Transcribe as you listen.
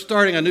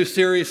starting a new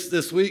series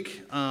this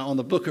week on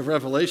the book of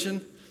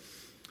Revelation,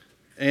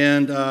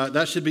 and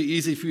that should be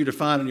easy for you to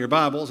find in your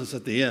Bibles. It's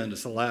at the end.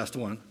 It's the last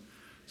one.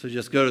 So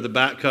just go to the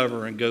back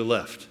cover and go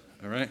left,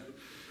 all right?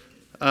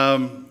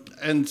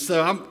 And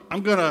so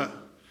I'm going to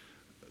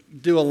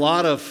do a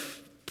lot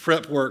of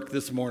prep work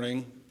this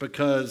morning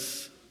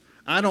because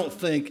I don't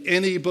think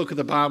any book of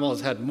the Bible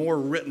has had more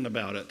written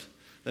about it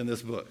than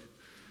this book.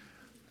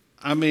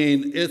 I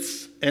mean,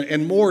 it's,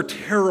 and more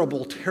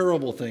terrible,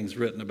 terrible things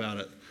written about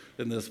it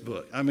than this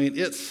book. I mean,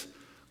 it's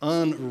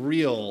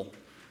unreal,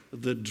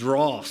 the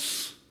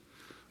dross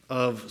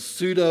of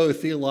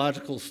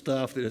pseudo-theological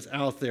stuff that is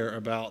out there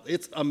about.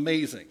 It's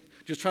amazing.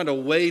 Just trying to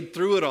wade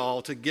through it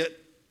all to get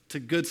to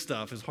good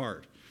stuff is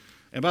hard.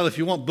 And by the way, if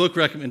you want book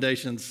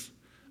recommendations,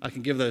 I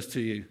can give those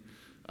to you,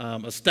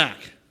 a stack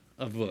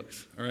of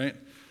books, all right?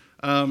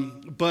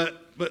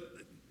 But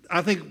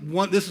I think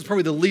this is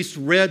probably the least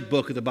read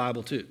book of the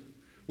Bible, too,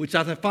 which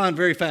I find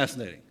very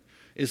fascinating.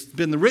 It's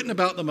been written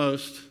about the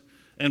most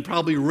and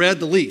probably read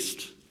the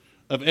least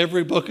of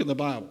every book in the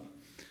Bible.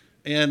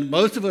 And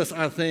most of us,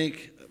 I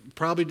think,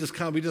 probably just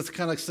kind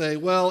of say,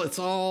 well, it's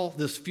all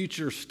this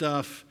future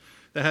stuff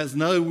that has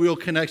no real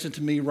connection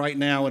to me right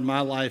now in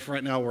my life,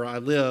 right now where I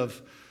live.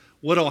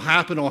 What'll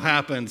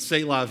happen,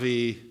 c'est la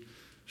vie,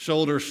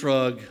 shoulder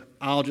shrug,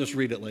 I'll just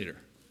read it later,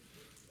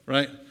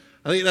 right?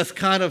 I think that's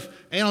kind of,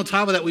 and on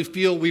top of that,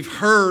 we've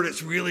heard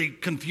it's really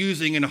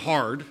confusing and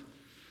hard.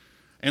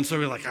 And so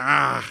we're like,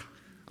 I'll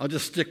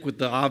just stick with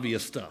the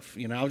obvious stuff.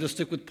 I'll just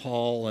stick with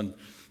Paul and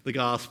the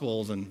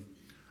Gospels, and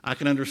I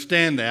can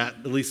understand that,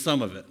 at least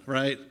some of it,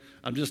 right?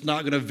 I'm just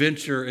not going to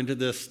venture into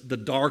the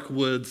dark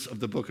woods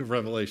of the book of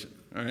Revelation,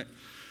 all right?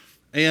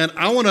 And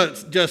I want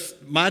to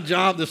my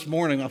job this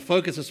morning, my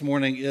focus this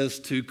morning is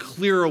to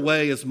clear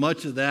away as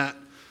much of that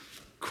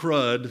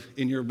crud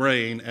in your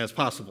brain as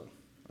possible,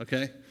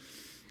 okay?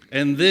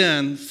 And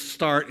then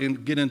start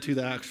and get into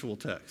the actual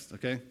text,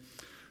 okay?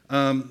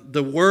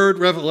 The word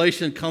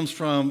revelation comes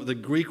from the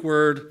Greek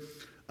word,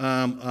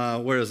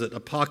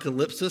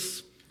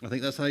 apocalypsis. I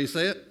think that's how you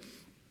say it,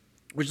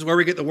 which is where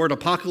we get the word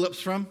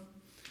apocalypse from.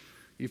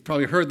 You've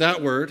probably heard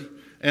that word.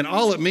 And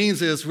all it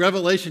means is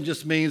revelation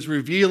just means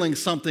revealing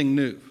something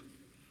new.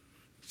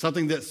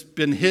 Something that's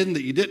been hidden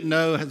that you didn't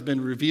know has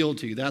been revealed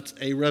to you. That's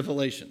a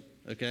revelation,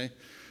 okay?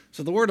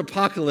 So the word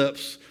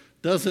apocalypse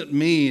has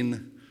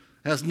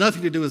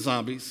nothing to do with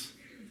zombies.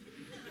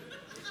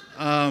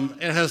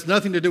 It has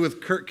nothing to do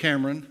with Kirk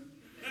Cameron.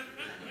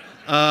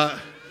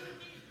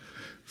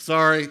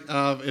 Sorry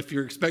if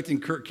you're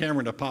expecting Kirk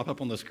Cameron to pop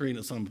up on the screen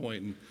at some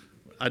point. And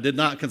I did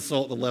not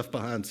consult the Left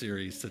Behind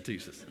series to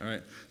teach this, all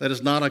right? That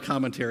is not a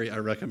commentary I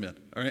recommend,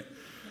 all right?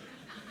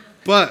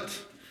 But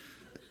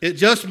it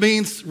just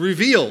means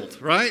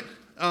revealed, right?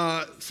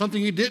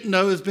 Something you didn't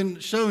know has been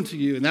shown to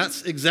you, and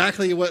that's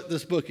exactly what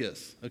this book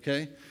is,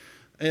 okay?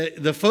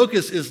 The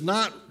focus is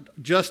not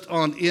just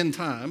on end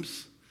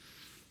times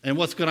and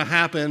what's going to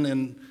happen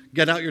and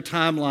get out your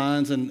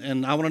timelines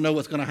and I want to know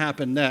what's going to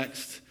happen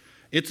next.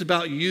 It's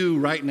about you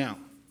right now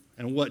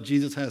and what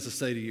Jesus has to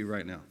say to you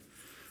right now.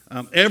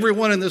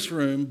 Everyone in this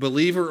room,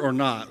 believer or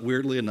not,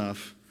 weirdly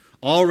enough,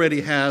 already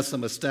has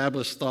some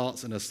established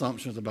thoughts and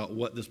assumptions about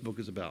what this book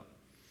is about.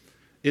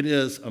 It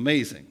is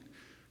amazing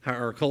how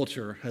our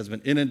culture has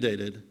been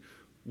inundated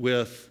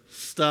with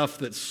stuff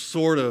that's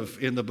sort of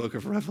in the book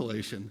of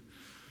Revelation.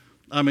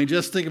 I mean,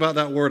 just think about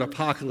that word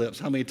apocalypse,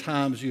 how many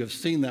times you have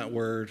seen that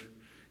word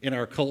in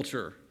our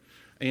culture,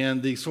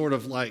 and the sort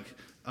of like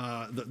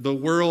the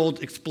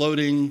world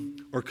exploding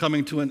or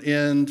coming to an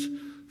end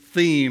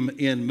theme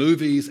in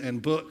movies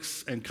and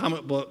books and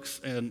comic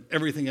books and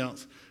everything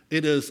else.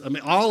 It is,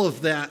 all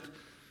of that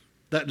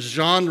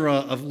genre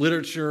of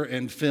literature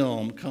and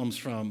film comes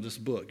from this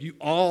book. You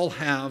all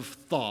have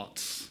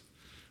thoughts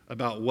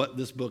about what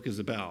this book is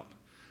about.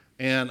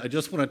 And I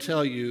just want to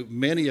tell you,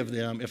 many of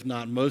them, if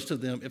not most of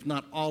them, if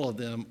not all of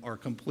them, are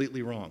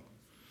completely wrong.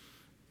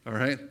 All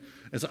right?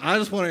 And so I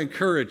just want to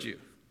encourage you.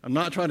 I'm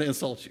not trying to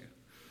insult you.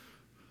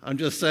 I'm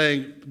just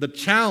saying the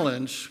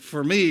challenge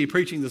for me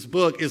preaching this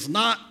book is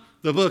not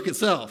the book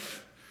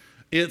itself.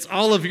 It's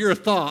all of your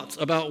thoughts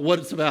about what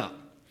it's about.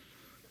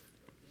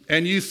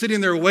 And you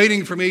sitting there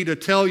waiting for me to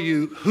tell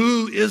you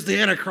who is the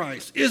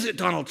Antichrist. Is it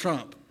Donald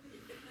Trump?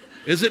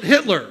 Is it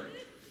Hitler?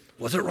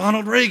 Was it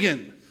Ronald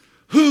Reagan?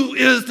 Who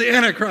is the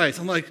Antichrist?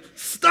 I'm like,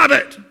 stop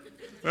it,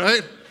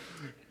 right?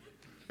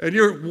 And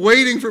you're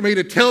waiting for me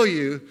to tell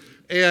you,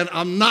 and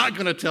I'm not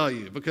going to tell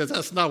you because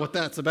that's not what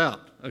that's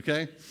about,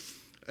 okay?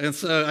 And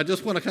so I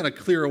just want to kind of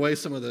clear away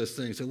some of those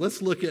things. So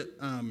let's look at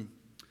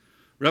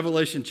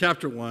Revelation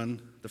chapter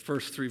 1, the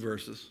first 3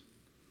 verses.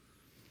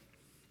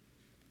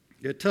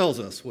 It tells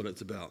us what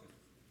it's about,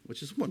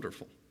 which is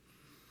wonderful.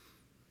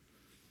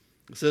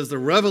 It says the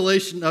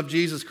revelation of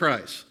Jesus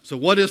Christ. So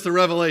what is the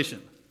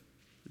revelation?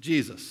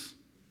 Jesus.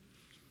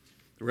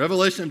 The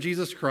revelation of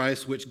Jesus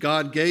Christ, which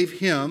God gave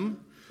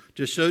him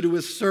to show to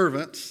his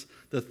servants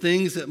the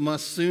things that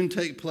must soon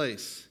take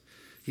place.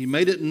 He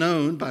made it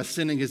known by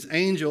sending his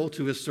angel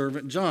to his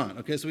servant John.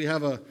 Okay, so we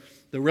have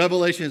the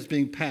revelation is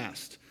being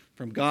passed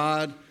from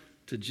God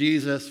to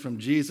Jesus, from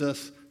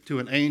Jesus to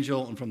an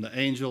angel, and from the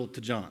angel to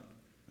John.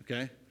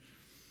 Okay?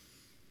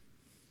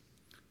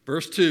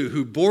 Verse 2,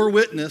 who bore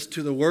witness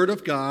to the word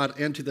of God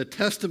and to the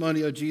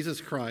testimony of Jesus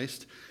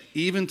Christ,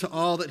 even to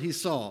all that he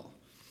saw.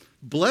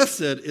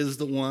 Blessed is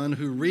the one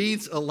who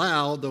reads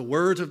aloud the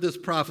words of this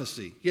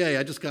prophecy. Yay,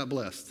 I just got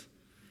blessed.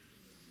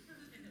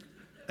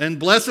 And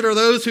blessed are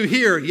those who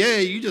hear.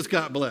 Yay, you just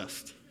got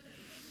blessed.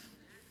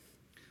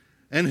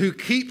 And who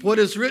keep what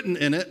is written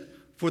in it,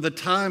 for the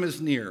time is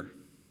near.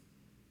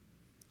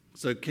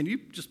 So can you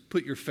just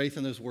put your faith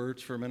in those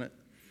words for a minute?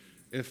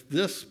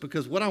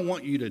 Because what I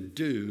want you to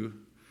do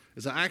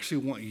is I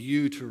actually want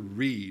you to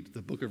read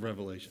the book of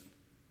Revelation.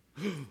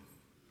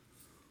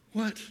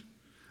 What?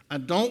 I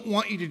don't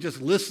want you to just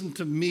listen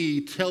to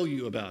me tell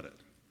you about it.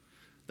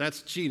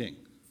 That's cheating.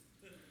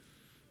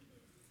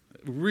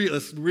 It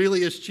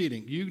really is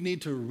cheating. You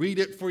need to read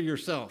it for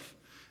yourself.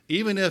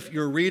 Even if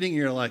you're reading and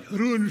you're like, I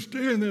don't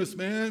understand this,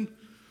 man.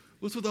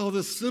 What's with all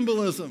this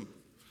symbolism?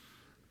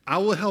 I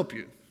will help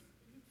you.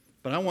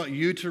 But I want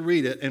you to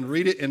read it and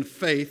read it in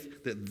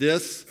faith that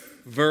this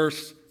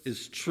verse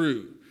is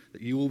true,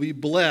 that you will be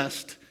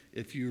blessed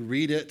if you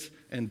read it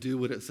and do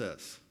what it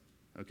says.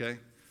 Okay?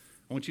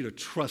 I want you to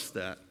trust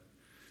that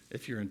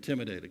if you're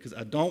intimidated, because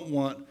I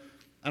don't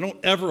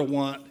ever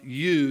want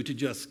you to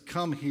just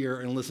come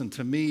here and listen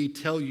to me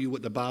tell you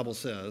what the Bible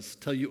says,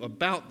 tell you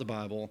about the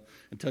Bible,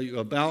 and tell you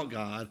about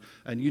God,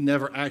 and you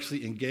never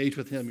actually engage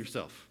with him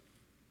yourself.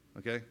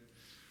 Okay?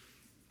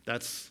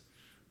 That's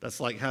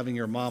like having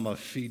your mama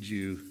feed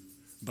you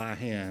by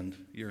hand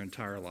your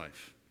entire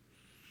life.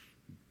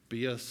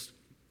 Be a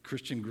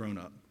Christian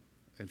grown-up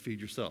and feed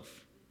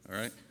yourself. All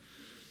right?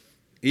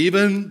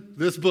 Even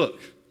this book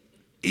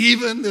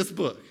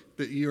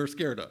that you're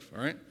scared of,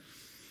 all right?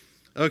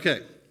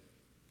 Okay,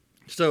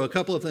 so a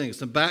couple of things.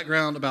 Some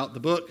background about the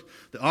book.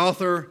 The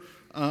author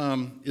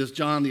is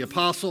John the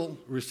Apostle,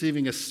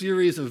 receiving a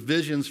series of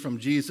visions from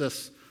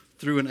Jesus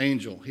through an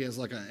angel. He has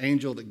like an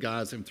angel that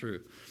guides him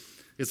through.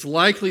 It's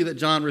likely that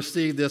John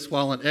received this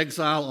while in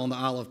exile on the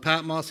Isle of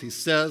Patmos. He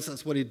says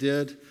that's what he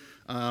did.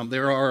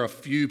 There are a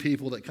few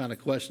people that kind of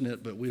question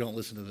it, but we don't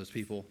listen to those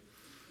people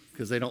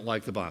because they don't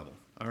like the Bible,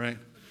 all right?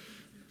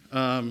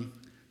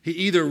 He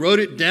either wrote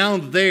it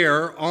down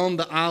there on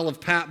the Isle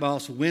of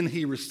Patmos when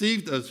he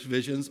received those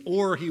visions,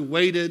 or he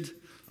waited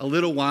a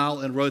little while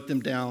and wrote them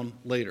down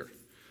later.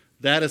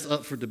 That is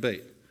up for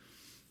debate.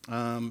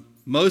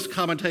 Most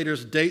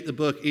commentators date the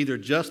book either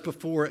just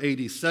before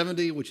AD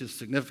 70, which is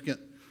significant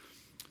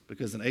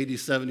because in AD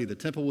 70 the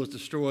temple was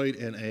destroyed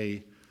in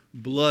a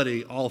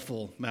bloody,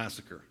 awful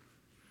massacre.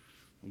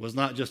 It was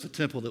not just a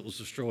temple that was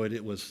destroyed,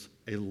 it was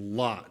a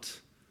lot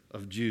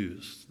of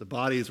Jews. The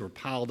bodies were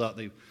piled up.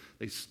 They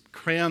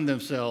crammed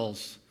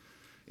themselves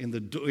in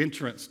the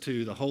entrance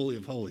to the Holy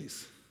of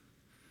Holies.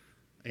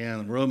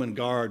 And Roman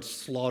guards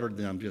slaughtered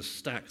them, just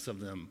stacks of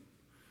them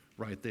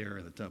right there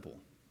in the temple.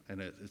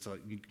 And it's like,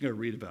 you can go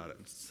read about it.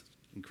 It's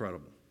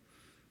incredible.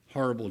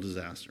 Horrible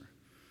disaster.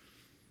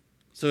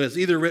 So it's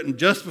either written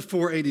just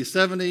before AD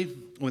 70,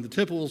 when the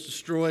temple was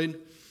destroyed,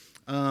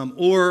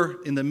 or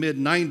in the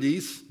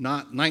mid-90s,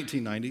 not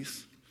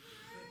 1990s.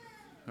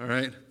 All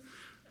right?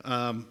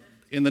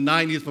 In the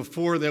 90s,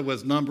 before there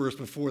was numbers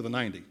before the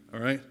 90, all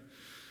right?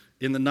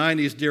 In the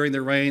 90s, during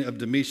the reign of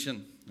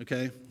Domitian,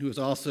 okay, who was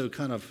also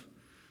kind of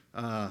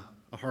a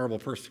horrible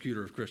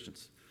persecutor of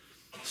Christians.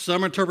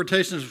 Some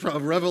interpretations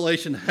of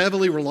Revelation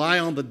heavily rely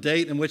on the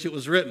date in which it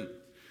was written.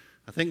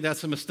 I think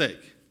that's a mistake,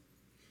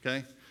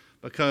 okay?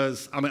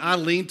 Because, I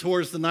lean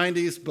towards the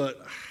 90s,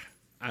 but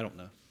I don't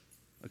know,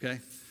 okay?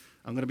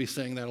 I'm going to be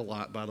saying that a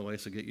lot, by the way,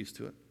 so get used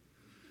to it.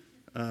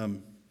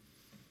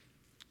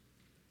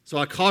 So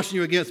I caution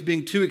you against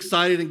being too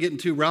excited and getting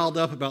too riled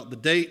up about the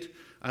date.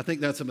 I think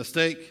that's a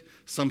mistake.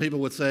 Some people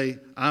would say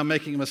I'm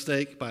making a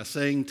mistake by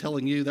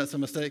telling you that's a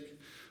mistake,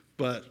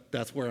 but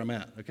that's where I'm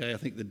at, okay? I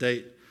think the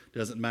date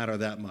doesn't matter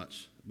that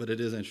much, but it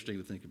is interesting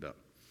to think about.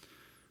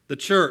 The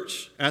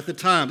church at the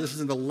time, this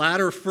is in the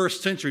latter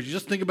first century. You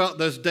just think about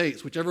those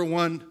dates, whichever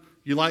one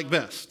you like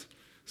best,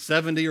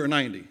 70 or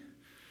 90.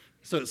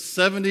 So it's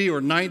 70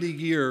 or 90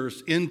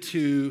 years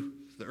into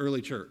the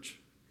early church.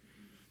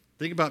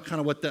 Think about kind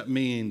of what that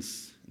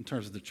means in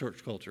terms of the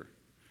church culture.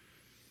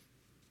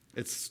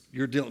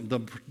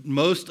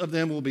 Most of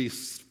them will be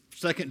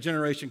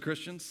second-generation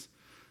Christians.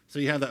 So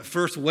you have that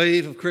first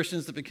wave of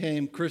Christians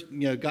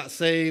that got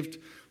saved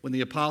when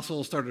the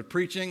apostles started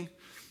preaching,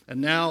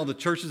 and now the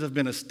churches have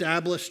been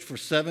established for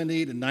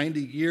 70 to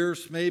 90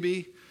 years,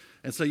 maybe.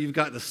 And so you've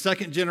got the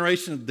second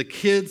generation of the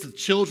kids, the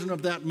children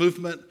of that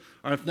movement,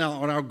 are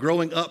now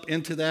growing up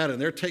into that,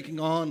 and they're taking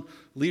on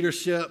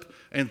leadership,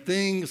 and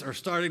things are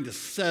starting to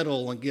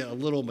settle and get a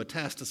little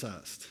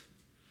metastasized.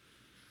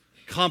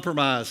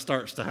 Compromise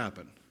starts to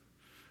happen.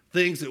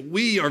 Things that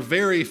we are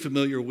very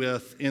familiar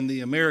with in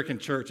the American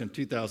church in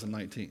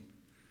 2019.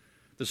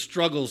 The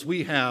struggles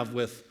we have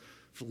with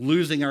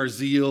losing our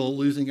zeal,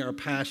 losing our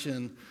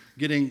passion,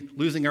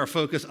 losing our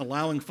focus,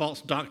 allowing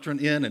false doctrine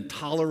in, and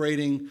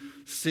tolerating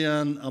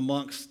sin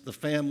amongst the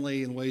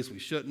family in ways we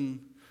shouldn't.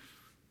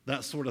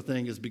 That sort of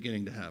thing is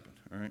beginning to happen,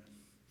 all right?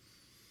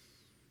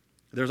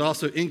 There's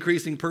also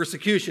increasing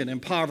persecution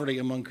and poverty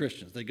among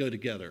Christians. They go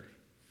together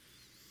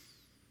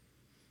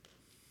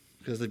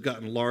because they've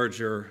gotten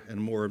larger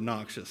and more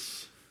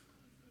obnoxious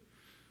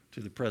to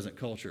the present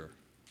culture.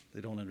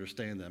 They don't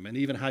understand them. And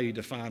even how you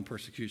define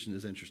persecution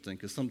is interesting,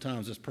 because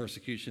sometimes this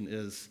persecution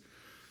is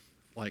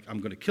like, I'm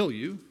going to kill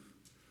you,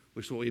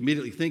 which is what we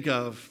immediately think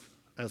of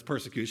as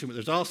persecution. But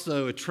there's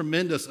also a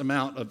tremendous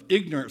amount of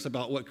ignorance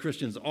about what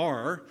Christians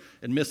are,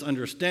 and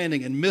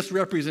misunderstanding and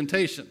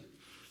misrepresentation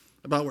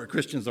about what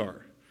Christians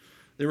are.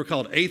 They were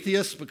called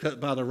atheists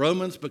by the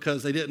Romans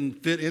because they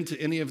didn't fit into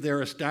any of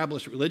their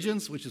established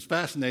religions, which is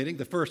fascinating.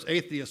 The first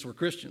atheists were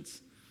Christians.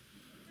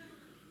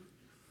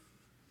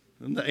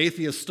 And the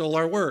atheists stole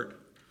our word.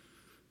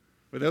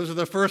 But those are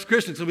the first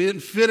Christians, so we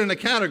didn't fit in a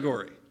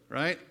category,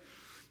 right?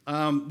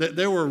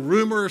 There were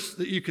rumors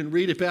that you can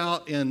read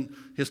about in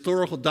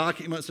historical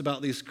documents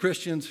about these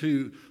Christians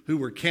who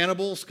were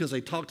cannibals because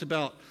they talked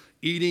about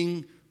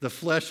eating the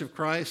flesh of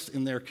Christ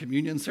in their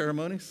communion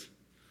ceremonies.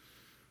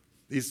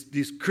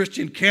 These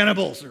Christian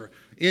cannibals are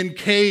in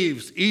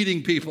caves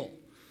eating people,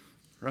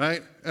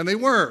 right? And they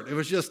weren't. It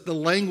was just the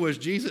language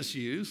Jesus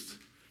used,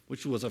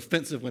 which was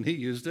offensive when he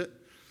used it,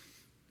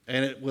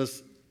 and it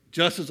was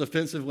just as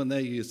offensive when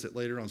they used it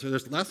later on. So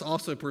that's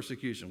also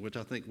persecution, which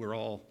I think we're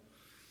all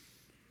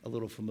a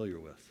little familiar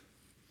with.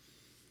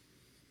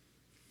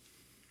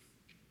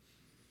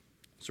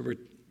 So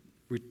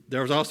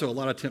there was also a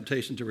lot of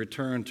temptation to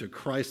return to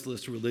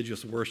Christless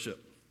religious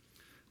worship,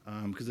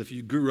 because if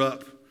you grew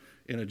up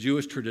in a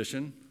Jewish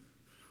tradition,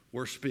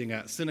 worshiping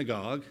at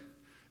synagogue,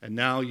 and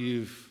now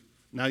you've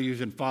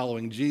been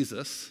following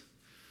Jesus,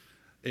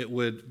 it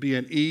would be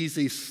an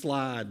easy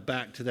slide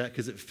back to that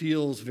because it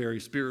feels very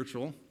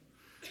spiritual,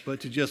 but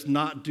to just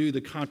not do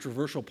the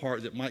controversial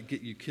part that might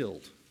get you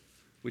killed,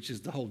 which is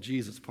the whole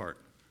Jesus part.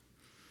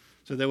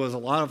 So there was a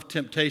lot of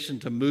temptation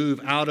to move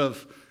out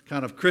of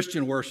kind of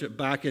Christian worship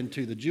back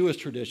into the Jewish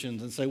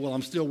traditions and say, well,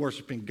 I'm still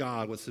worshiping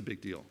God. What's the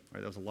big deal? Right?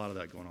 There was a lot of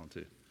that going on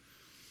too.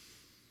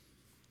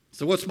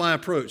 So what's my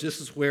approach?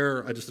 This is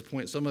where I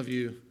disappoint some of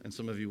you, and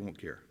some of you won't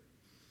care.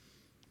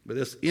 But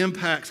this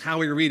impacts how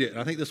we read it, and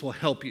I think this will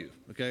help you,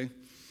 okay?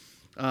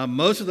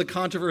 Most of the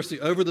controversy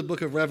over the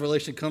book of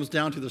Revelation comes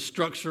down to the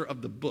structure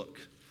of the book,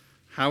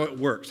 how it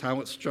works, how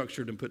it's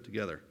structured and put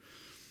together.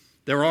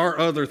 There are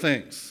other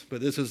things, but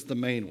this is the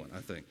main one,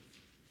 I think.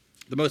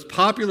 The most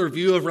popular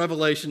view of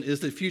Revelation is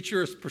the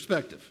futurist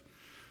perspective.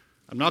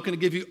 I'm not going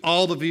to give you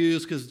all the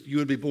views because you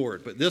would be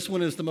bored, but this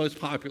one is the most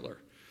popular.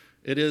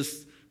 It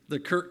is the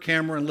Kirk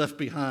Cameron Left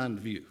Behind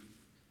view,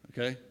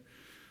 okay?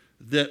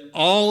 That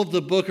all of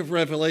the book of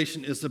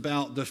Revelation is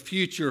about the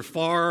future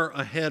far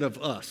ahead of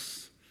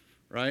us,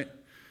 right?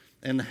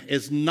 And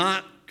it's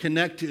not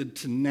connected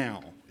to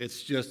now.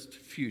 It's just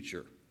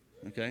future,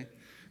 okay?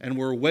 And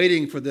we're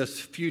waiting for this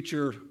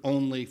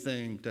future-only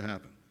thing to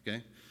happen,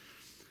 okay?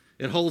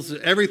 It holds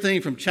that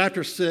everything from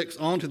chapter 6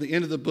 on to the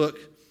end of the book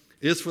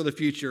is for the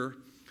future,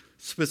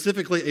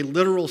 specifically a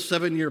literal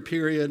 7-year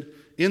period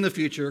in the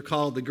future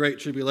called the Great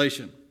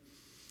Tribulation.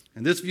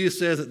 And this view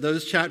says that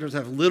those chapters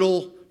have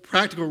little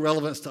practical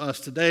relevance to us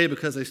today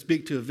because they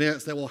speak to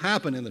events that will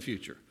happen in the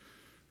future,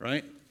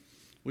 right?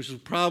 Which is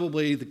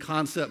probably the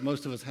concept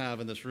most of us have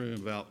in this room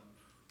about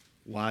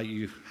why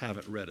you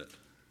haven't read it.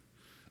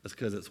 It's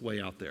because it's way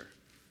out there.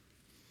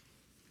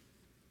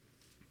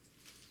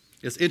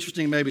 It's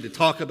interesting maybe to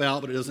talk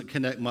about, but it doesn't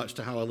connect much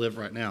to how I live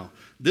right now.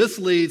 This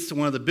leads to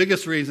one of the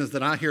biggest reasons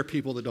that I hear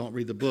people that don't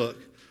read the book,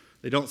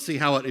 they don't see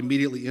how it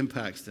immediately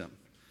impacts them.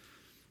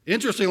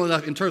 Interestingly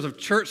enough, in terms of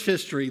church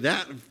history,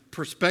 that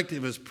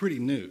perspective is pretty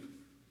new.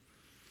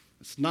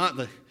 It's not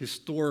the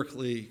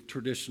historically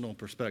traditional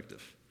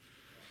perspective.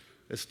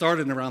 It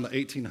started in around the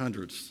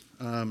 1800s.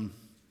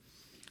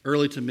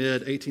 Early to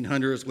mid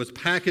 1800s, was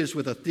packaged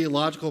with a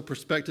theological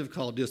perspective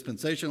called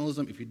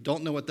dispensationalism. If you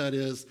don't know what that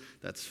is,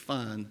 that's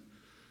fine.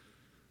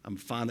 I'm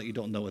fine that you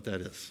don't know what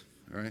that is,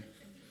 all right?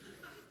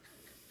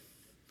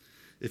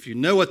 If you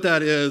know what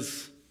that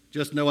is,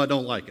 just know I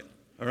don't like it,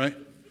 all right?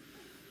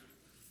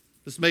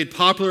 This was made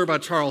popular by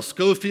Charles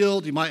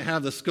Scofield. You might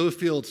have the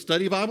Scofield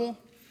Study Bible.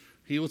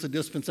 He was a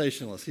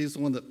dispensationalist. He's the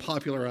one that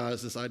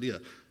popularized this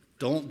idea.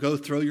 Don't go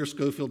throw your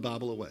Scofield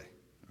Bible away,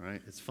 all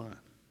right? It's fine.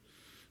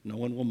 No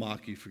one will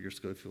mock you for your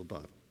Scofield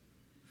Bible.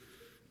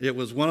 It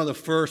was one of the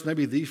first,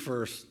 maybe the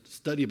first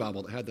study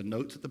Bible that had the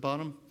notes at the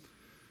bottom,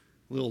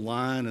 little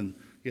line, and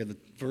you had the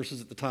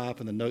verses at the top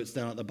and the notes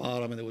down at the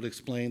bottom, and it would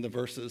explain the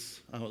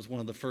verses. It was one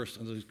of the first,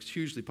 and it was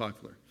hugely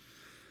popular.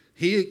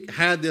 He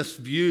had this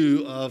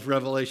view of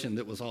Revelation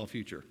that was all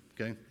future,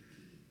 okay?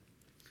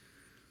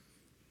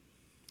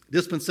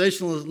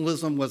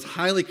 Dispensationalism was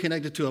highly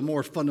connected to a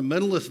more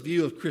fundamentalist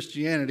view of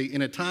Christianity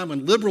in a time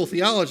when liberal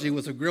theology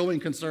was a growing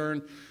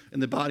concern in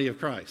the body of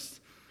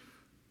Christ.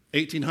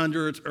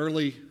 1800s,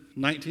 early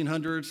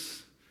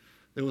 1900s,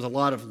 there was a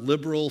lot of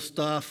liberal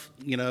stuff.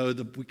 You know,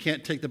 we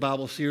can't take the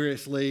Bible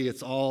seriously.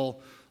 It's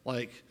all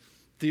like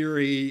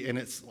theory, and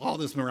it's all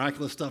this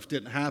miraculous stuff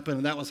didn't happen,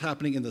 and that was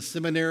happening in the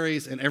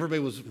seminaries, and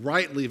everybody was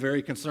rightly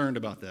very concerned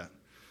about that.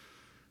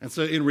 And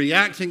so in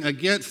reacting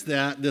against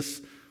that,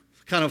 this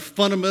kind of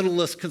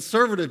fundamentalist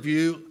conservative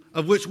view,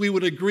 of which we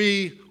would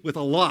agree with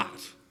a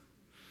lot,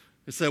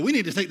 is that we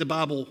need to take the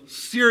Bible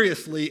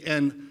seriously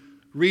and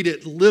read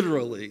it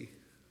literally.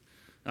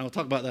 And I'll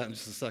talk about that in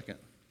just a second.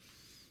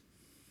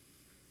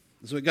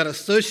 So it got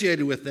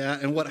associated with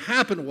that, and what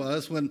happened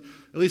was when,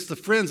 at least the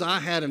friends I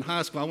had in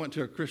high school, I went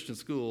to a Christian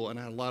school, and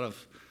I had a lot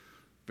of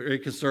very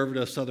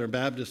conservative Southern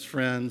Baptist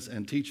friends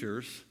and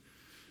teachers.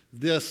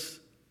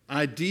 This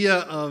idea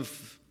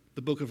of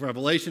the book of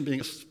Revelation being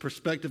a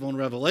perspective on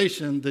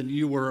Revelation, then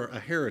you were a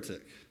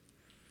heretic.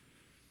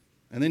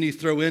 And then you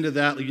throw into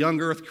that young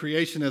earth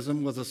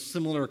creationism was a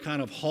similar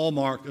kind of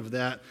hallmark of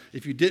that.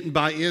 If you didn't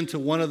buy into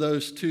one of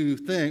those two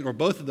things, or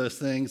both of those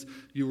things,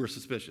 you were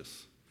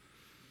suspicious.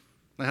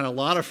 I had a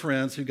lot of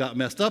friends who got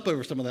messed up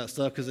over some of that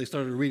stuff because they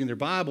started reading their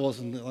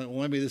Bibles and they're like,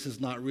 well, maybe this is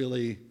not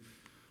really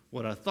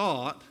what I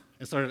thought,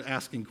 and started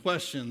asking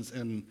questions,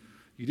 and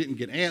you didn't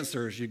get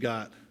answers. You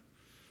got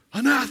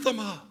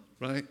anathema,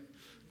 right?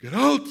 Get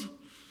out,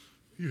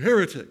 you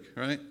heretic,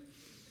 right?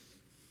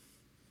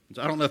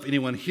 So I don't know if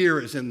anyone here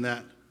is in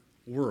that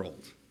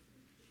world,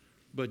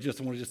 but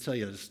I want to just tell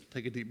you, just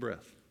take a deep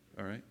breath,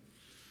 all right?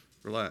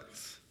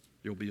 Relax.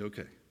 You'll be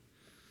okay.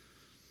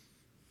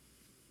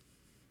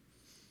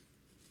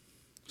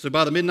 So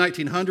by the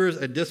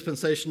mid-1900s, a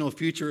dispensational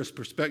futurist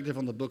perspective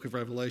on the book of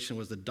Revelation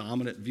was the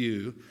dominant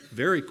view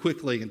very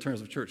quickly in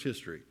terms of church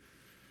history.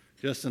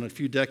 Just in a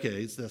few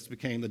decades, this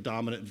became the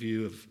dominant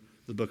view of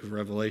the book of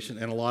Revelation,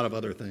 and a lot of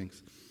other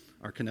things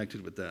are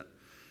connected with that.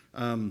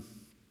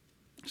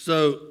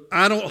 So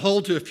I don't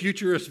hold to a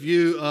futurist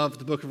view of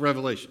the book of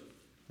Revelation,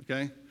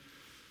 okay?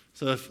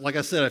 So like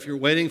I said, if you're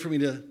waiting for me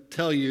to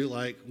tell you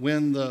like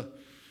when the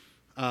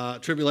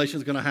tribulation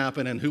is going to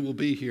happen and who will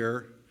be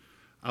here,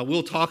 I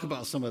will talk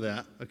about some of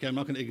that, okay? I'm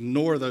not going to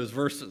ignore those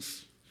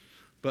verses,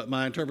 but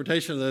my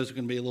interpretation of those are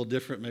going to be a little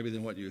different maybe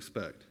than what you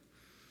expect.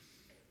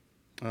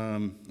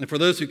 And for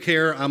those who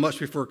care, I much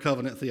prefer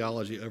covenant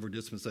theology over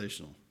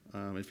dispensational.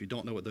 If you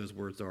don't know what those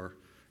words are,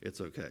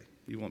 it's okay.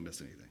 You won't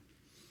miss anything.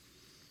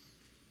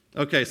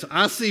 Okay, so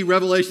I see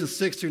Revelation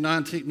 6 through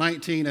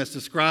 19 as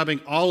describing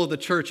all of the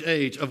church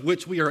age of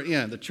which we are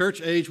in. The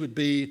church age would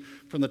be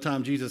from the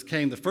time Jesus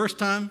came the first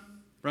time,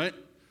 right?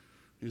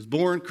 He was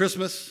born,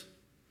 Christmas,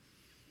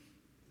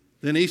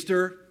 then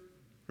Easter,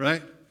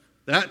 right?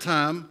 That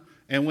time,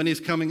 and when he's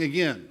coming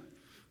again.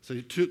 So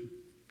two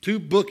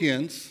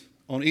bookends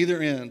on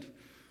either end.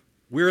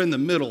 We're in the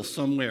middle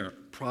somewhere,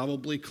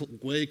 probably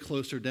way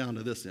closer down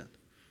to this end.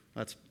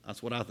 That's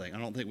what I think. I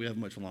don't think we have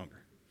much longer.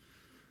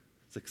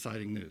 It's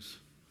exciting news,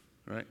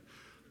 right?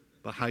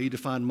 But how you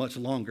define much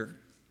longer,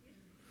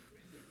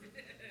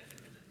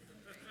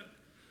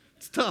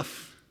 it's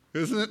tough,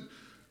 isn't it?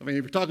 I mean,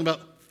 if you're talking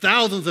about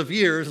thousands of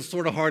years, it's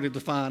sort of hard to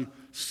define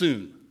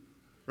soon,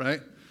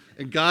 right?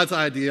 And God's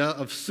idea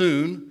of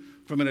soon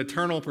from an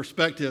eternal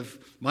perspective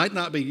might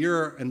not be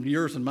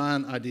yours and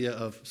mine idea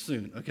of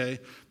soon, okay?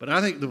 But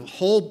I think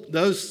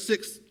those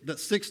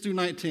 6 through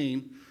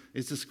 19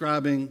 is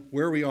describing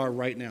where we are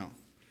right now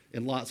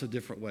in lots of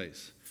different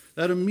ways.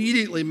 That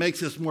immediately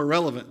makes this more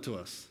relevant to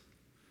us.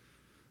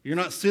 You're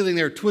not sitting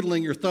there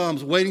twiddling your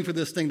thumbs waiting for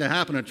this thing to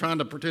happen and trying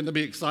to pretend to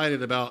be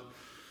excited about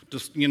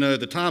just, the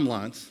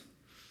timelines,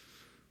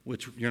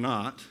 which you're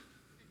not,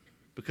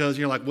 because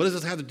you're like, what does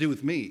this have to do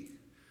with me?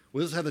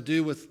 What does this have to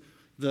do with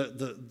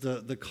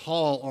the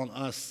call on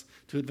us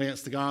to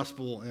advance the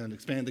gospel and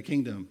expand the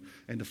kingdom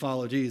and to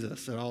follow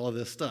Jesus and all of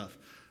this stuff?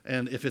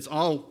 And if it's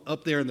all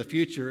up there in the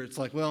future, it's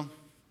like, well,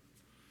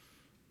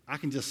 I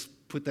can just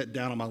put that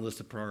down on my list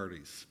of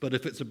priorities. But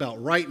if it's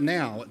about right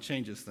now, it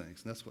changes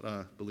things. And that's what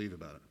I believe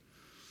about it.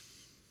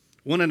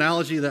 One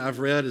analogy that I've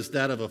read is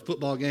that of a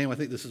football game. I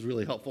think this is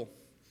really helpful.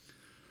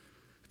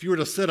 If you were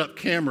to set up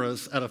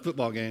cameras at a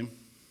football game,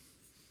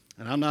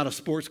 and I'm not a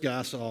sports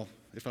guy, so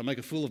if I make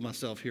a fool of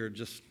myself here,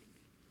 just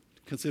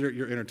consider it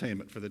your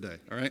entertainment for the day,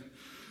 all right?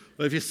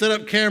 But if you set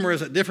up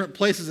cameras at different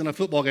places in a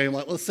football game,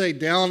 like let's say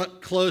down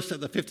close at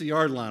the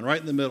 50-yard line,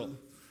 right in the middle,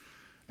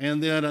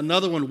 and then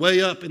another one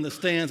way up in the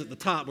stands at the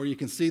top where you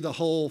can see the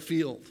whole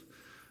field,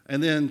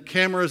 and then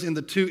cameras in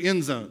the 2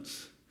 end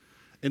zones,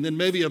 and then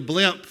maybe a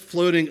blimp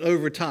floating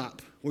over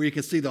top where you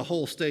can see the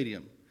whole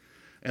stadium.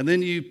 And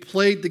then you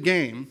played the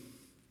game.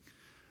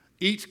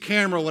 Each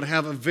camera would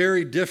have a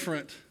very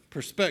different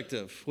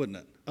perspective, wouldn't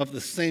it, of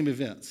the same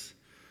events.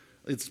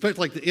 It's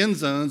like the end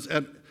zones.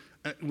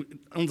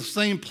 On the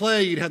same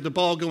play, you'd have the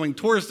ball going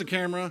towards the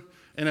camera,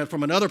 and then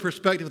from another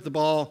perspective, the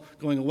ball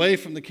going away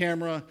from the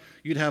camera.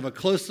 You'd have a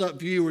close-up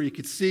view where you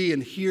could see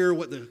and hear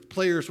what the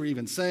players were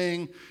even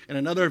saying. And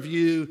another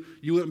view,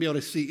 you wouldn't be able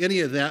to see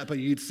any of that, but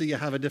you'd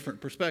have a different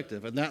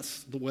perspective. And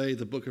that's the way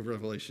the book of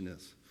Revelation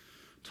is,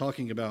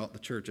 talking about the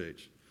church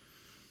age.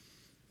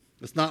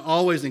 It's not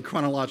always in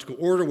chronological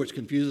order, which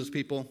confuses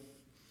people.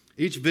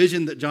 Each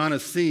vision that John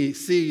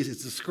sees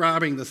is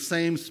describing the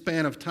same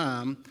span of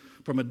time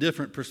from a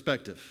different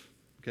perspective,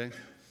 okay?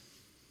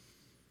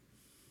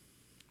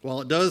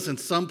 while it does in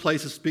some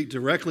places speak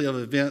directly of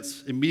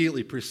events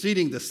immediately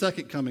preceding the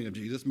second coming of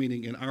Jesus,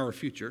 meaning in our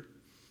future,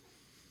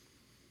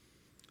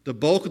 the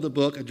bulk of the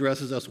book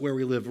addresses us where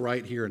we live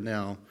right here and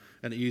now,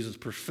 and it uses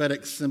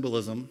prophetic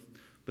symbolism,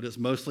 but it's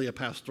mostly a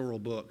pastoral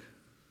book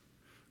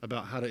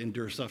about how to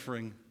endure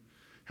suffering,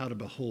 how to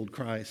behold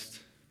Christ,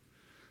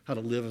 how to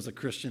live as a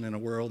Christian in a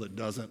world that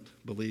doesn't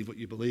believe what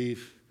you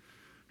believe,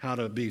 how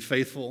to be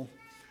faithful,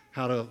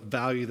 how to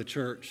value the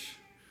church,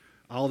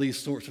 all these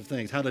sorts of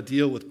things, how to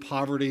deal with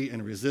poverty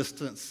and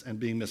resistance and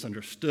being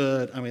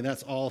misunderstood. I mean,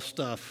 that's all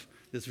stuff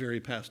that's very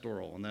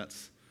pastoral, and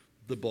that's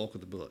the bulk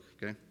of the book,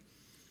 okay?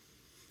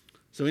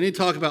 So we need to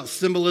talk about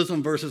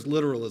symbolism versus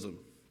literalism.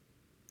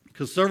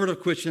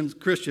 Conservative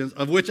Christians,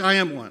 of which I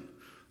am one,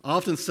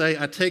 often say,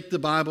 I take the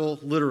Bible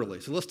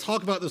literally. So let's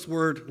talk about this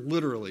word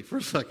literally for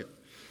a second.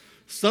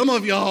 Some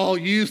of y'all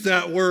use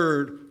that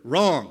word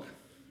wrong.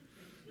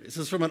 This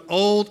is from an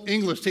old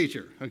English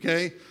teacher,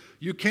 okay?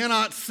 You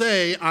cannot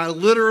say, I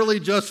literally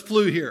just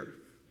flew here.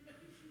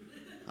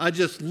 I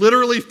just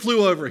literally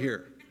flew over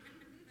here.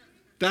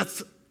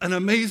 That's an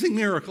amazing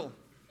miracle.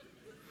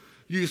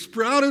 You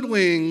sprouted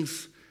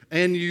wings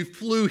and you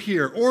flew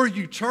here, or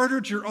you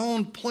chartered your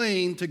own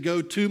plane to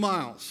go 2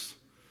 miles,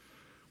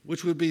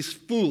 which would be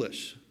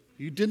foolish.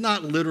 You did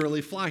not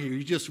literally fly here.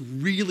 You just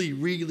really,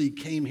 really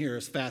came here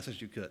as fast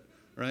as you could,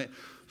 right?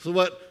 So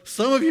what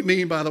some of you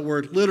mean by the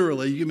word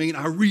literally, you mean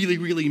I really,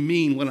 really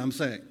mean what I'm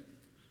saying,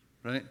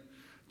 right?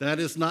 That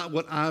is not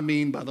what I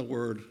mean by the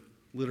word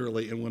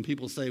literally. And when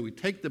people say we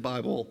take the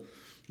Bible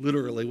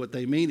literally, what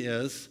they mean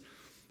is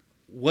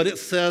what it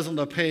says on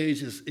the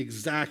page is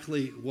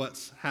exactly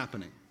what's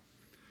happening.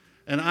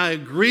 And I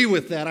agree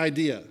with that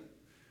idea,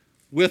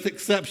 with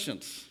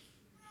exceptions.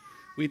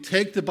 We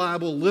take the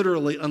Bible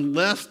literally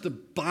unless the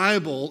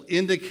Bible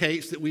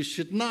indicates that we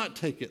should not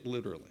take it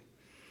literally.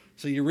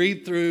 So you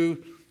read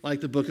through like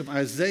the book of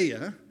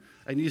Isaiah,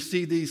 and you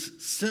see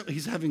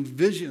he's having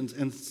visions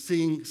and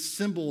seeing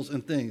symbols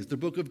and things. The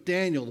book of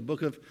Daniel, the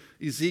book of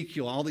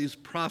Ezekiel, all these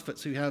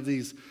prophets who have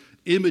these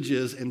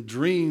images and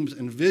dreams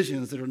and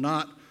visions that are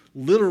not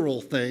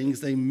literal things,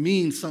 they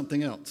mean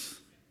something else.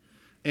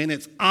 And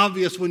it's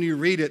obvious when you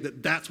read it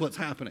that that's what's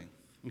happening,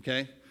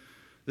 okay?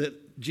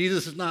 That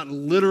Jesus is not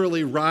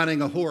literally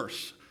riding a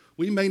horse.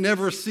 We may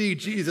never see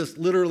Jesus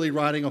literally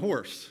riding a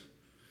horse,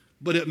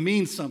 but it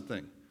means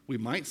something. We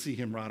might see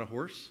him ride a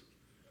horse,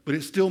 but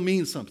it still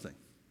means something,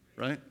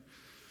 right?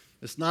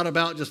 It's not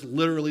about just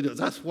literally doing it.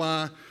 That's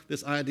why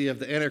this idea of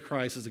the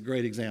Antichrist is a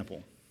great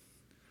example.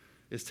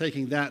 It's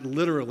taking that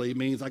literally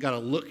means I got to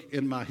look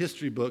in my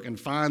history book and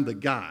find the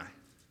guy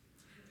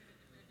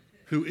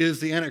who is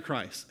the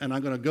Antichrist, and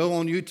I'm going to go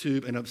on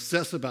YouTube and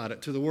obsess about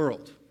it to the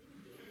world.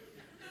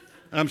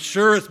 I'm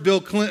sure it's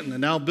Bill Clinton, and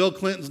now Bill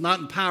Clinton's not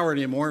in power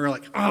anymore. You're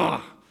like,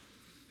 I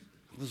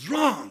was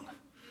wrong.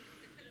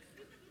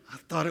 I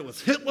thought it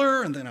was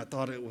Hitler, and then I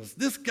thought it was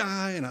this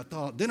guy, and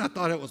then I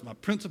thought it was my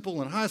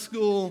principal in high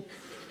school,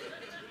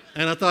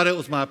 and I thought it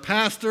was my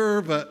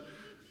pastor, but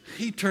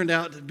he turned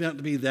out to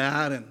be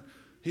that, and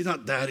he's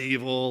not that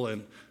evil,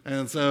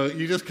 and so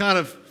you just kind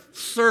of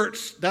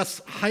search. That's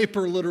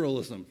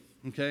hyper-literalism,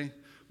 okay,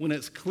 when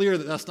it's clear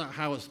that that's not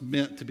how it's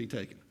meant to be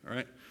taken, all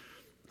right?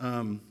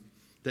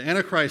 The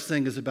Antichrist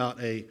thing is about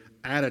an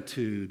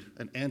attitude,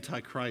 an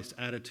Antichrist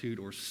attitude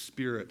or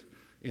spirit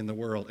in the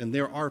world. And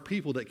there are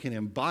people that can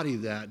embody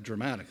that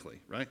dramatically,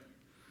 right?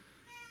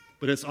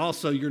 But it's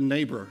also your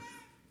neighbor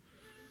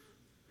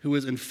who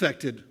is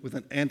infected with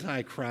an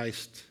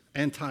Antichrist,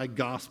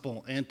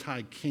 anti-gospel,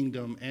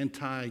 anti-kingdom,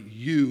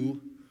 anti-you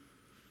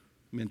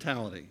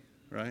mentality,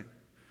 right?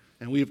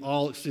 And we've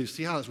all,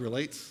 see how this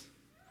relates?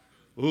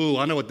 Ooh,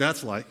 I know what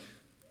that's like,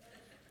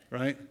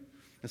 right?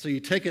 And so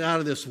you take it out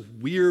of this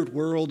weird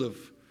world of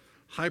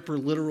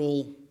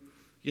hyper-literal,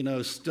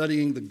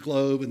 studying the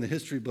globe and the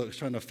history books,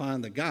 trying to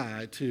find the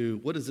guy,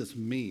 to what does this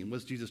mean?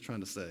 What's Jesus trying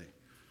to say?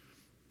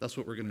 That's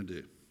what we're going to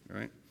do, all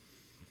right?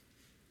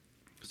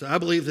 So I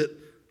believe that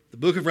the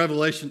book of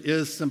Revelation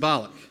is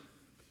symbolic,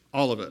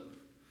 all of it.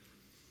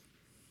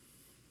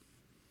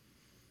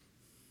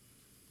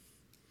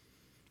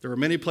 There are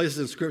many places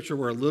in Scripture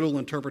where a literal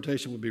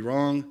interpretation would be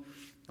wrong.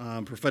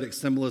 Prophetic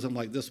symbolism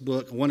like this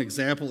book. One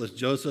example is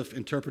Joseph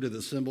interpreted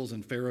the symbols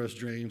in Pharaoh's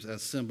dreams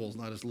as symbols,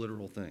 not as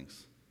literal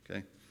things,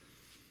 okay?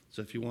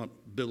 So if you want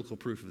biblical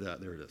proof of that,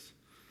 there it is.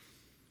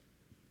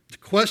 The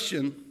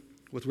question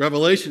with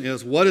Revelation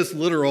is, what is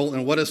literal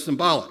and what is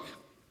symbolic?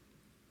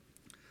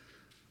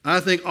 I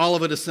think all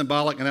of it is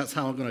symbolic, and that's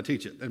how I'm going to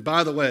teach it. And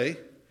by the way,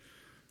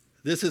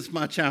 this is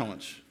my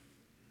challenge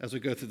as we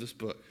go through this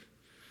book.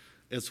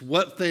 It's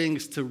what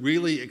things to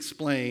really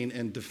explain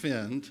and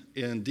defend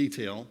in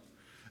detail,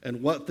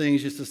 and what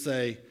things just to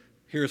say,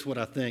 here's what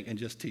I think, and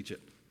just teach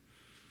it.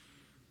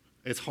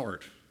 It's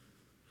hard.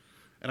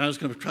 And I'm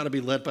just going to try to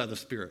be led by the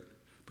Spirit,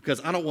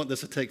 because I don't want this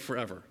to take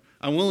forever.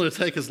 I'm willing to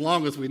take as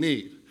long as we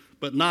need,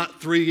 but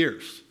not 3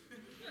 years,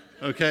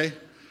 okay?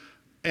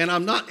 And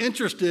I'm not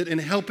interested in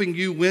helping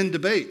you win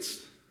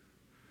debates.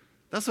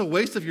 That's a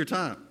waste of your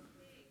time.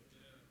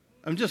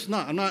 I'm just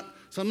not.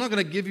 So I'm not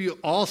going to give you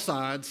all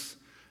sides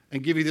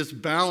and give you this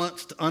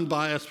balanced,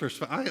 unbiased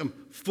perspective. I am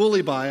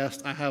fully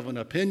biased. I have an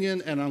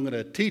opinion, and I'm going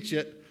to teach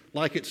it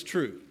like it's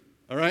true,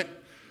 all right?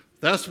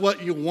 That's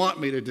what you want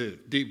me to do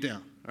deep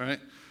down, all right?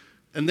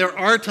 And there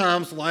are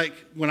times like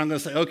when I'm going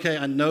to say, okay,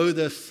 I know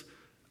this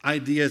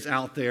idea is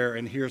out there,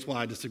 and here's why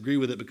I disagree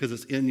with it, because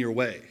it's in your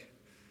way.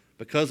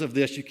 Because of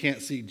this, you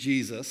can't see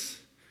Jesus.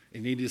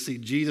 You need to see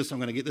Jesus. So I'm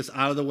going to get this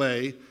out of the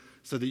way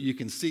so that you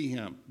can see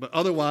him. But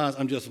otherwise,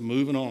 I'm just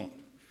moving on.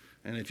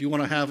 And if you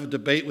want to have a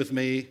debate with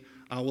me,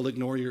 I will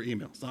ignore your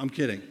emails. No, I'm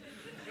kidding.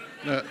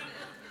 No,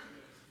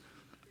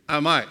 I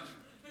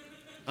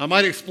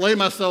might explain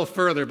myself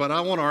further, but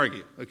I won't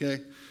argue,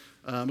 okay?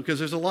 Because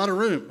there's a lot of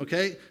room,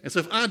 okay? And so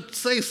if I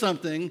say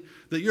something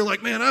that you're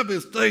like, man, I've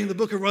been studying the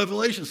book of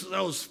Revelation since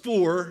I was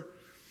 4,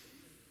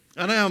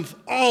 and I'm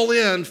all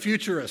in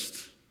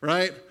futurist,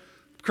 right?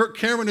 Kirk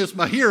Cameron is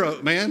my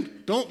hero,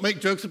 man. Don't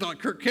make jokes about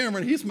Kirk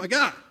Cameron. He's my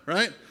guy,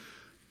 right?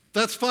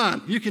 That's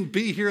fine. You can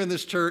be here in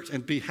this church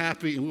and be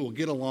happy, and we will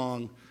get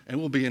along, and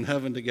we'll be in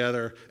heaven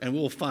together, and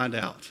we'll find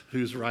out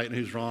who's right and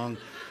who's wrong.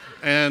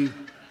 And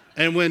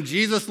when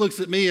Jesus looks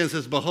at me and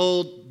says,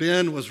 behold,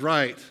 Ben was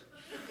right,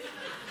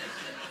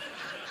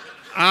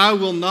 I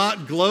will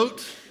not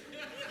gloat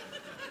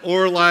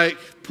or like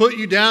put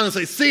you down and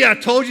say, see, I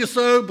told you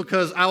so,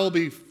 because I will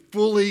be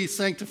fully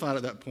sanctified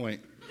at that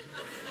point.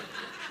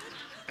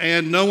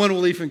 And no one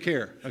will even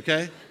care,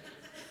 okay?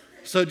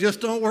 So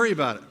just don't worry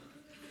about it.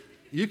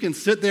 You can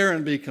sit there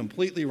and be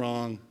completely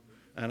wrong,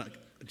 and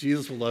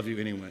Jesus will love you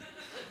anyway,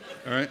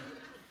 all right?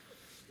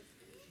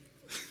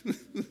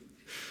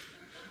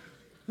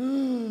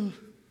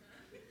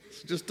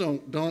 Just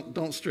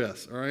don't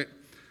stress, all right?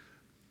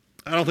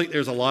 I don't think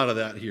there's a lot of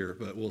that here,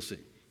 but we'll see.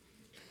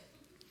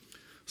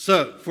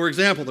 So, for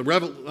example, the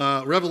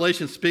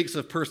Revelation speaks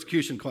of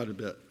persecution quite a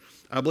bit.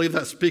 I believe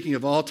that's speaking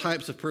of all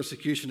types of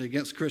persecution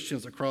against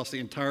Christians across the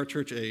entire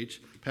church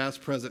age,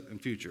 past, present, and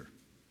future,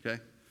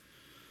 okay?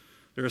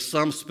 There are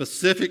some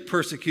specific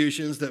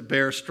persecutions that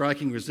bear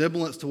striking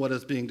resemblance to what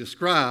is being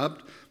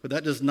described, but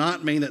that does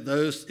not mean that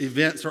those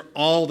events are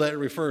all that it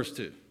refers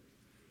to,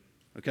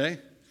 okay?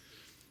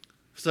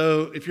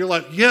 So if you're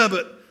like, yeah,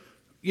 but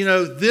you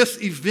know,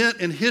 this event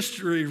in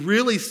history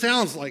really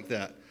sounds like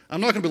that,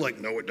 I'm not going to be like,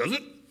 no, it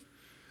doesn't.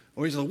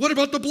 Or he's like, what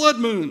about the blood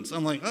moons?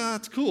 I'm like,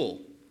 that's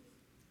cool,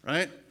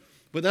 right?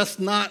 But that's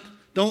not,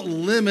 don't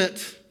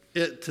limit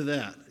it to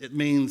that. It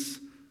means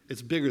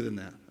it's bigger than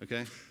that,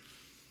 okay?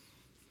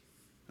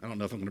 I don't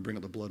know if I'm going to bring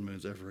up the blood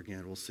moons ever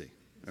again. We'll see.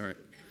 All right.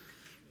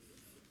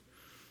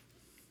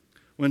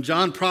 When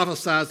John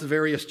prophesies to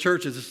various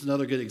churches, this is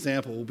another good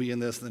example. We'll be in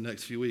this in the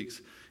next few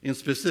weeks. In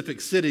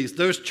specific cities,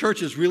 those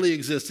churches really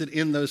existed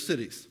in those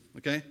cities,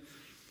 okay?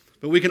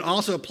 But we can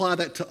also apply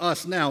that to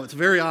us now. It's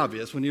very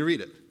obvious when you read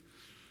it,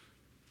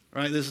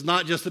 right? This is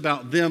not just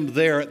about them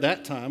there at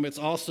that time. It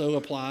also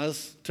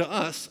applies to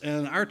us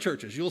and our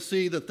churches. You'll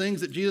see the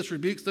things that Jesus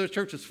rebukes those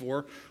churches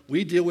for,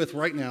 we deal with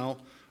right now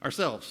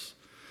ourselves.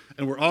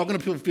 And we're all going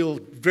to feel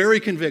very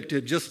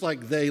convicted, just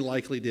like they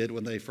likely did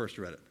when they first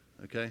read it,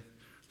 okay?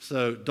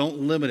 So don't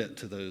limit it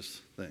to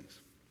those things.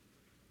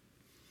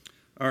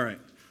 All right.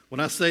 When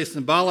I say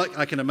symbolic,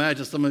 I can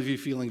imagine some of you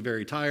feeling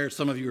very tired.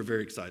 Some of you are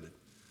very excited.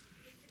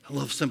 I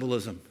love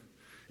symbolism.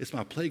 It's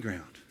my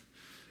playground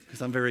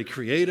because I'm very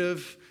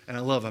creative and I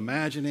love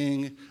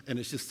imagining, and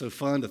it's just so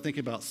fun to think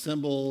about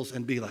symbols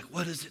and be like,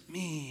 what does it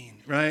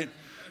mean, right?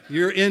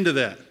 You're into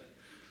that.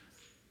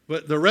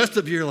 But the rest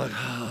of you are like,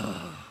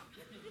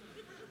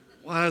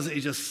 why doesn't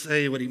he just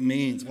say what he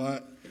means?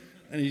 Why?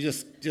 And you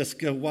just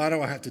go, why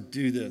do I have to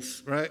do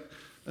this, right?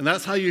 And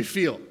that's how you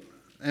feel.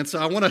 And so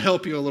I want to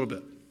help you a little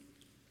bit.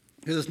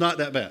 Because it's not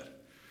that bad.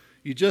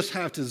 You just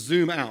have to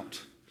zoom out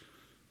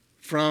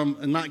from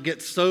and not get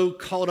so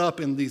caught up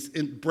in these,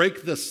 and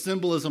break the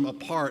symbolism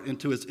apart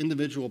into its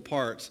individual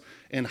parts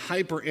and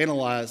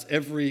hyper-analyze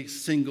every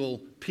single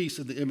piece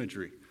of the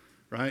imagery,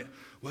 right?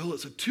 Well,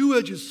 it's a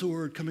two-edged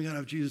sword coming out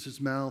of Jesus'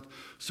 mouth,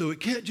 so it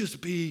can't just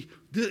be,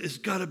 it's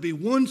got to be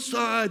one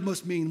side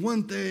must mean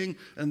one thing,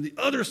 and the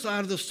other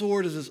side of the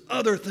sword is this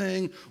other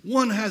thing.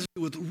 One has to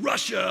do with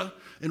Russia,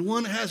 and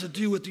one has to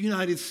do with the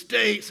United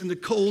States and the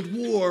Cold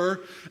War,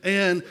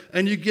 and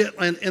you get,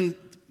 and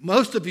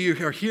most of you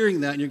are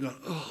hearing that, and you're going,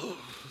 oh,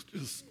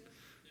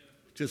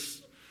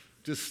 just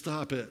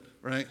stop it,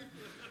 right?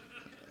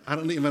 I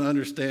don't even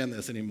understand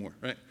this anymore,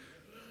 right?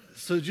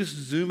 So just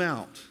zoom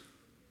out.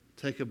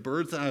 Take a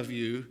bird's eye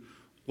view.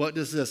 What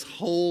does this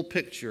whole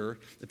picture,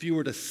 if you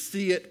were to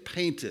see it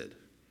painted,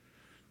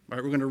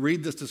 right? We're going to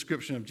read this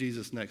description of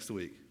Jesus next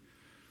week.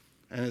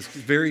 And it's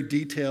very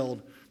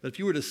detailed. But if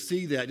you were to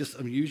see that, just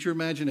use your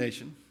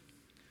imagination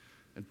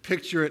and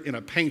picture it in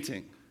a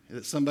painting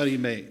that somebody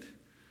made.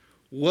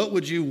 What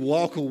would you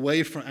walk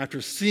away from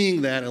after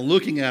seeing that and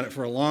looking at it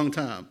for a long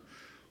time?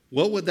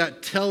 What would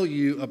that tell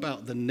you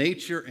about the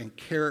nature and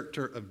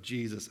character of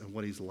Jesus and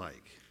what he's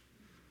like,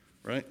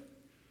 right?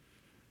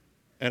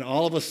 And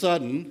all of a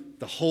sudden,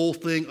 the whole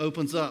thing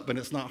opens up and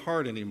it's not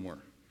hard anymore.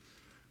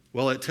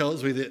 Well, it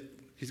tells me that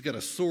he's got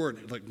a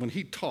sword. Like when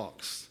he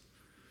talks,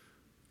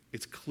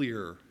 it's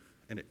clear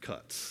and it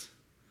cuts.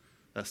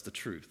 That's the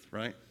truth,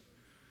 right?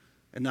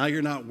 And now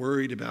you're not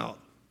worried about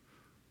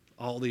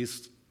all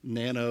these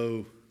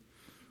nano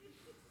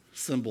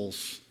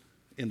symbols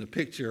in the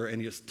picture,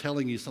 and it's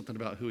telling you something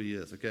about who he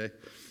is, okay?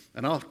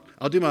 And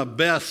I'll do my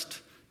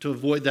best to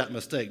avoid that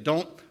mistake.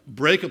 Don't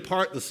break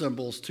apart the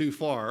symbols too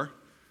far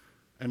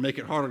and make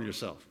it hard on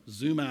yourself.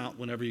 Zoom out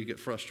whenever you get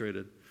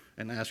frustrated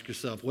and ask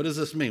yourself, what does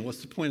this mean?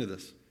 What's the point of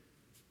this?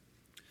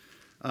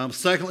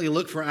 Secondly,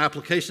 look for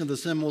application of the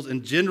symbols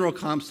in general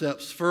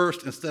concepts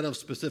first instead of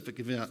specific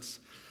events.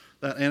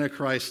 That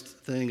Antichrist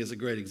thing is a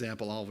great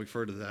example. I'll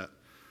refer to that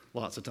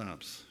lots of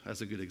times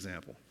as a good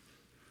example.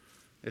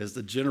 Is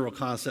the general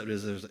concept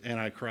is there's an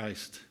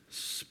Antichrist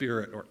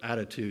spirit or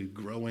attitude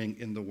growing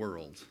in the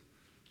world,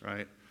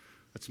 right?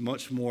 It's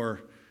much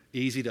more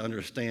easy to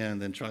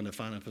understand than trying to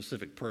find a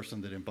specific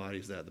person that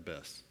embodies that the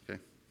best,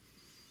 okay?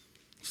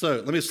 So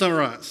let me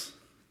summarize.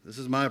 This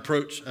is my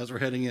approach as we're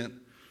heading in.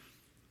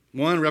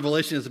 1,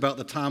 Revelation is about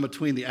the time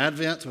between the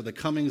advents or the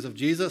comings of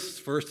Jesus,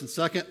 first and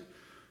second,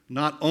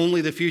 not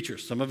only the future.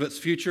 Some of it's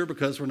future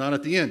because we're not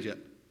at the end yet,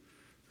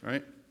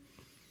 right?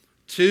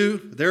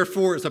 2,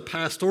 therefore, it's a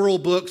pastoral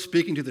book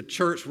speaking to the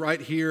church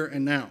right here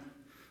and now.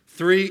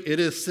 3, it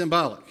is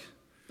symbolic.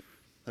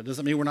 That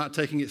doesn't mean we're not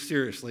taking it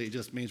seriously. It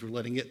just means we're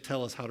letting it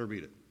tell us how to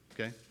read it,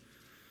 okay?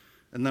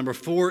 And number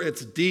 4,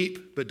 it's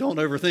deep, but don't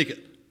overthink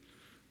it.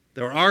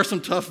 There are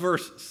some tough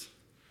verses,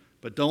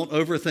 but don't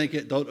overthink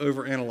it. Don't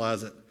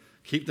overanalyze it.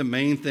 Keep the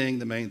main thing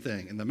the main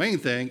thing. And the main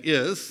thing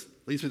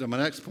leads me to my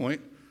next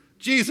point,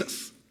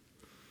 Jesus.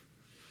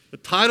 The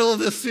title of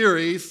this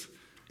series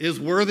is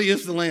Worthy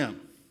is the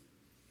Lamb.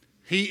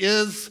 He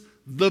is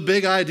the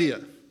big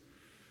idea.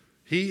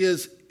 He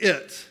is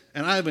it.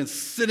 And I have been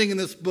sitting in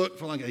this book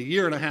for like a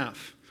year and a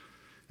half,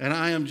 and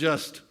I am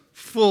just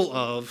full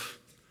of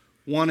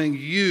wanting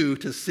you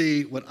to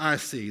see what I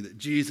see, that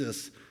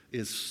Jesus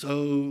is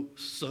so,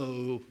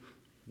 so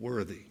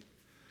worthy.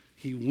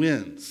 He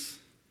wins.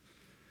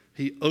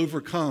 He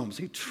overcomes.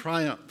 He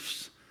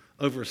triumphs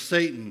over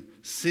Satan,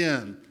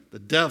 sin, the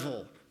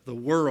devil, the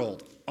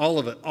world, all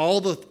of it.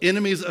 All the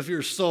enemies of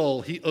your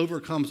soul, he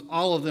overcomes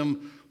all of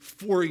them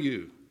for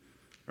you,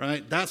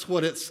 right? That's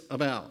what it's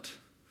about.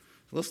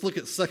 Let's look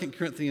at 2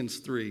 Corinthians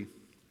 3.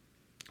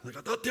 Like,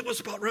 I thought that was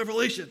about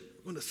Revelation.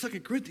 We're going to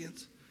 2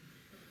 Corinthians.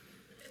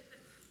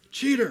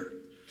 Cheater.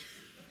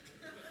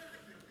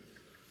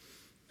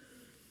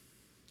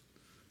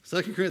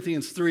 2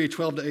 Corinthians 3,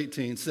 12 to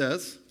 18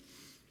 says,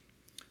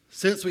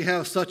 since we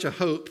have such a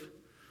hope,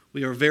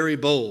 we are very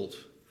bold,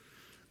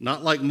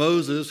 not like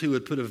Moses, who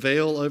would put a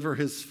veil over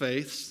his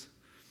face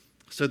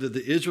so that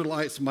the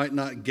Israelites might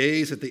not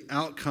gaze at the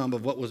outcome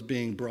of what was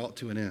being brought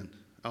to an end.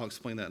 I'll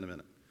explain that in a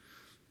minute.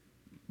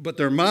 But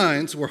their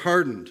minds were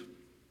hardened.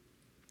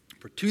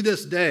 For to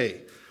this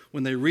day,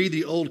 when they read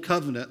the Old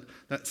Covenant,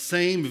 that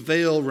same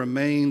veil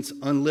remains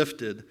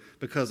unlifted,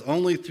 because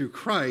only through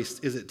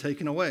Christ is it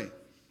taken away.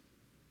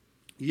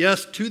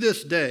 Yes, to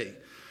this day,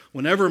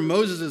 whenever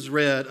Moses is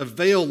read, a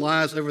veil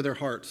lies over their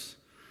hearts.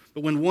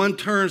 But when one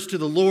turns to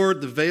the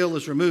Lord, the veil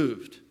is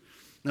removed.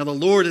 Now the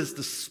Lord is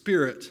the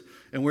Spirit,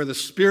 and where the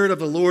Spirit of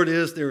the Lord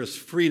is, there is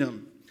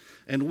freedom.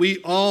 And we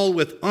all,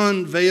 with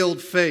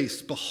unveiled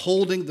face,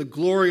 beholding the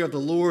glory of the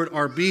Lord,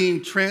 are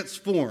being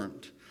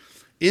transformed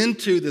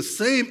into the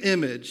same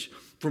image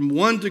from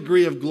one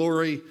degree of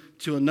glory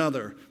to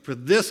another. For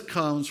this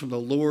comes from the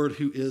Lord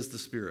who is the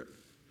Spirit.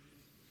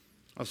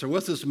 So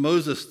what's this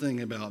Moses thing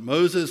about?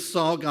 Moses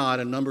saw God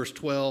in Numbers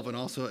 12 and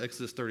also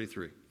Exodus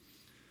 33.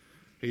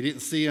 He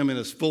didn't see him in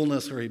his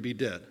fullness or he'd be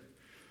dead.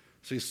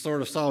 So he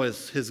sort of saw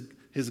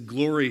his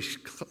glory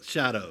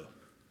shadow,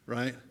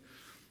 right?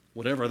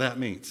 Whatever that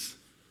means.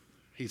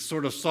 He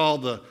sort of saw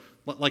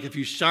like if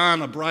you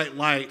shine a bright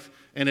light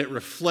and it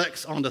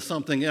reflects onto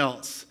something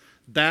else,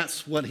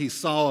 that's what he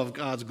saw of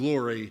God's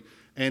glory,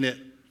 and it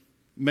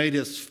made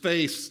his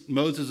face,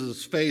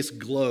 Moses' face,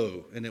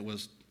 glow, and it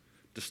was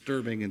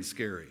disturbing and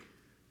scary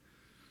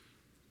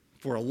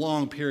for a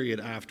long period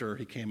after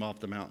he came off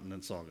the mountain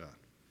and saw God.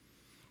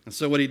 And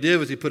so what he did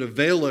was he put a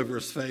veil over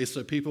his face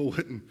so people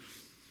wouldn't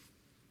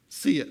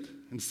see it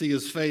and see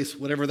his face,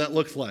 whatever that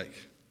looks like,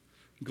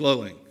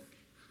 glowing.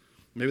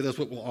 Maybe that's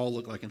what we'll all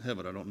look like in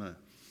heaven. I don't know.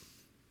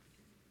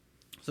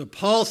 So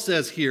Paul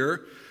says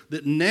here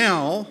that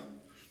now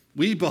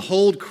we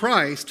behold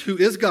Christ, who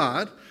is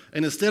God,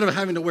 and instead of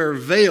having to wear a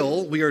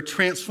veil, we are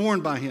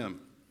transformed by him.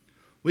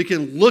 We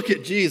can look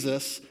at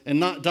Jesus and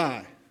not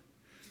die.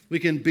 We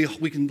can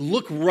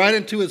look right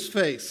into his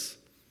face,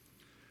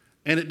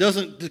 and it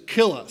doesn't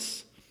kill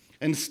us.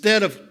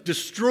 Instead of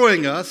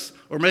destroying us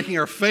or making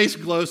our face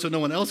glow so no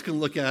one else can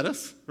look at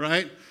us,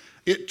 right?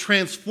 It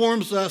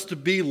transforms us to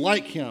be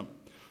like him.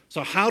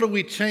 So how do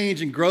we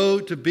change and grow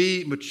to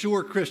be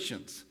mature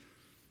Christians?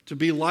 To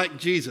be like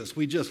Jesus?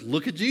 We just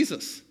look at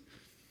Jesus.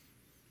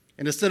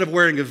 And instead of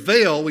wearing a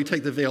veil, we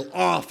take the veil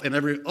off, and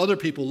other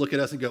people look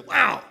at us and go,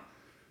 wow,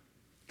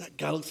 that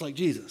guy looks like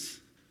Jesus.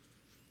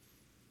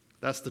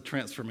 That's the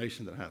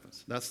transformation that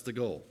happens. That's the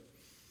goal.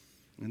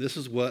 And this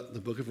is what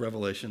the book of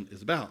Revelation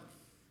is about.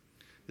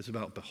 It's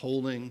about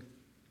beholding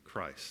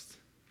Christ.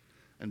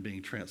 and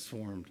being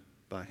transformed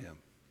by him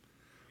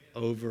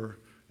over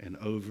and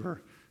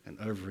over and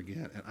over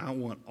again. And I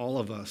want all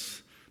of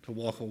us to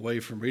walk away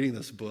from reading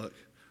this book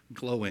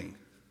glowing,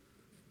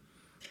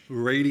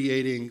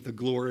 radiating the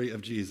glory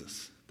of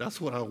Jesus. That's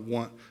what I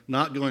want,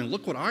 not going,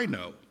 look what I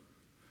know.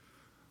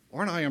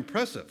 Aren't I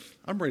impressive?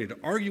 I'm ready to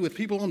argue with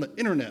people on the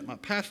internet. My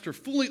pastor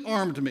fully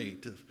armed me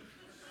to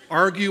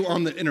argue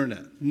on the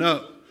internet.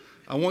 No,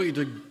 I want you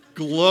to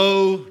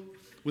glow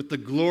with the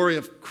glory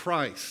of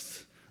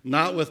Christ,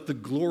 not with the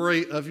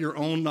glory of your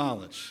own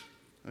knowledge,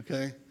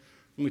 okay?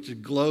 I want you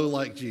to glow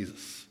like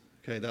Jesus,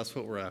 okay? That's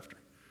what we're after.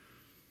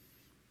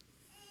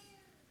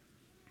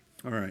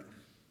 All right.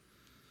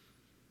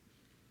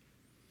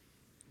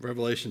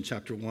 Revelation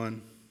chapter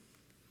 1.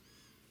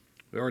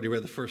 We already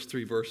read the first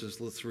 3 verses.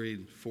 Let's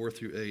read 4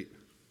 through 8,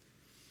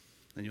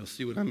 and you'll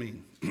see what I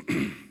mean.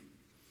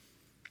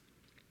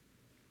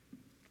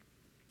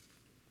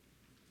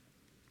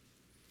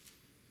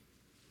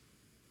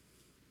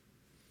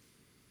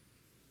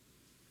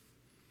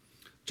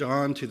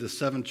 John, to the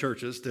 7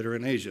 churches that are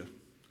in Asia.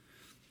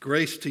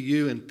 Grace to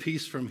you and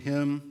peace from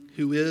him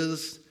who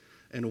is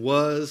and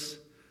was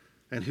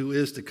and who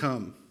is to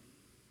come,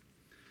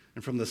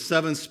 and from the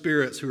 7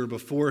 spirits who are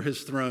before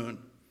his throne,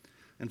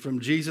 and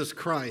from Jesus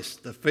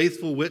Christ, the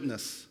faithful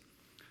witness,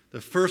 the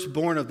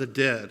firstborn of the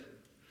dead,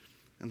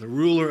 and the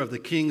ruler of the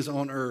kings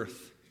on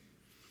earth.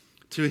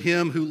 To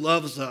him who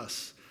loves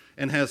us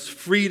and has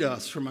freed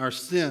us from our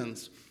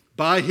sins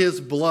by his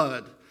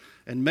blood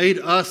and made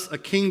us a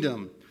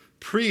kingdom,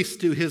 priests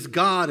to his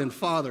God and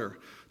Father,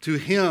 to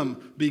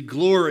him be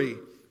glory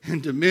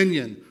and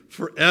dominion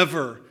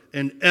forever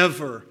and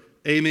ever.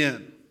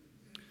 Amen.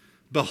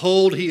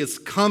 Behold, he is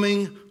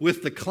coming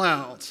with the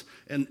clouds,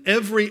 and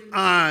every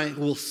eye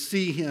will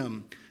see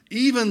him,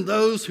 even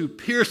those who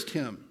pierced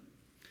him.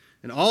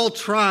 And all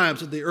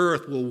tribes of the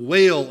earth will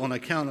wail on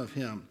account of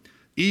him.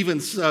 Even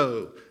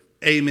so,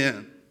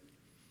 amen.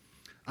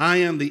 I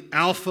am the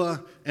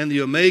Alpha and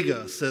the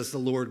Omega, says the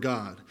Lord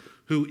God,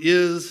 who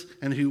is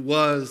and who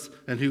was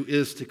and who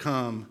is to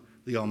come,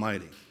 the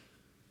Almighty.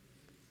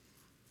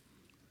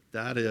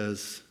 That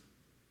is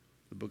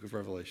the book of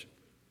Revelation.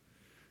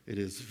 It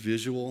is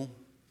visual.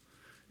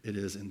 It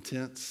is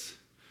intense.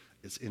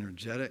 It's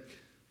energetic.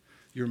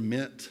 You're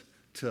meant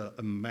to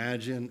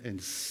imagine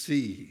and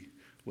see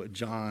what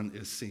John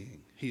is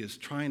seeing. He is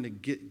trying to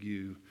get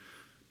you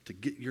to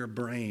get your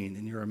brain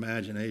and your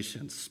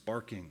imagination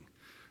sparking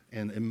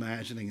and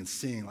imagining and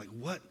seeing, like,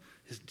 what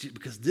is,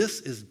 because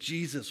this is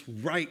Jesus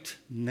right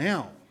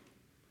now.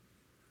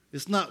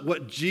 It's not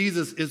what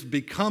Jesus is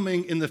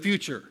becoming in the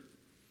future.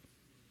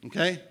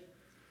 Okay?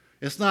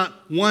 It's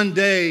not one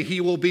day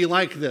he will be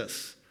like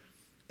this.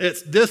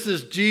 This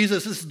is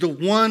Jesus. This is the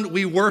one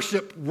we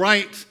worship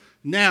right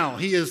now.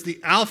 He is the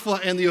Alpha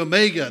and the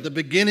Omega, the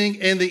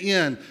beginning and the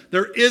end.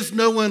 There is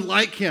no one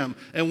like him.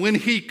 And when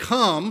he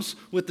comes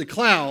with the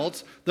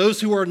clouds, those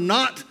who are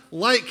not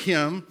like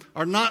him,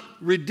 are not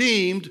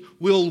redeemed,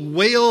 will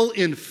wail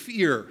in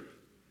fear.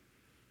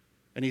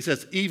 And he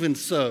says, even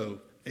so,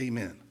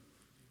 amen.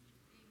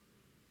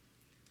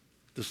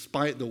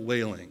 Despite the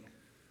wailing,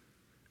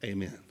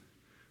 amen.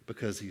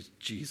 Because he's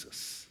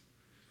Jesus.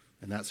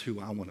 And that's who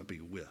I want to be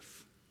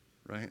with,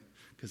 right?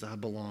 Because I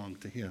belong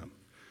to him.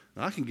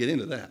 Now, I can get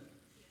into that,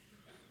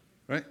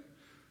 right?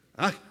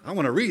 I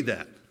want to read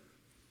that.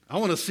 I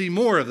want to see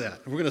more of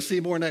that. We're going to see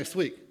more next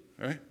week,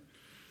 all right?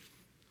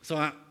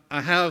 So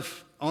I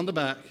have, on the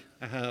back,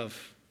 I have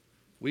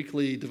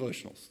weekly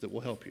devotionals that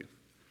will help you.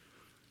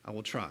 I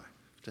will try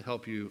to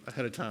help you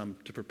ahead of time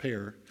to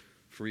prepare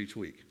for each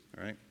week,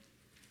 all right?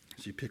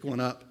 So you pick one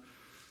up,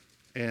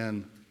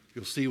 and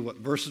you'll see what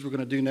verses we're going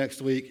to do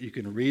next week. You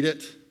can read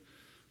it.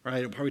 Right,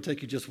 it'll probably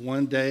take you just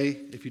one day.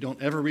 If you don't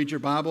ever read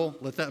your Bible,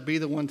 let that be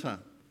the one time,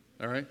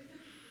 all right?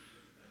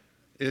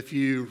 If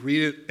you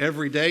read it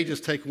every day,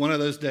 just take one of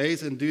those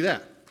days and do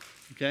that,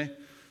 okay?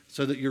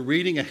 So that you're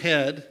reading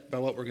ahead by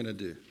what we're going to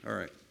do, all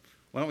right?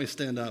 Why don't we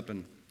stand up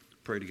and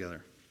pray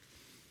together?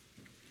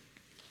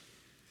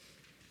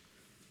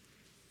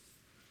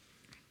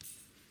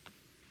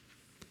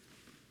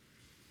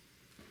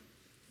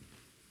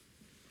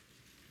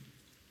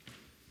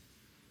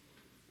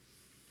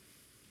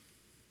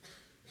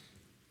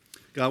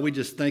 God, we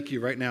just thank you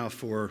right now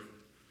for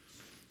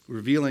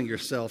revealing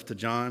yourself to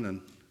John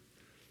and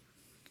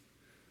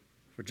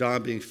for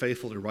John being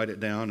faithful to write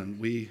it down. And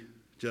we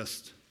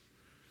just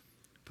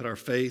put our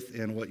faith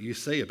in what you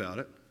say about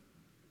it,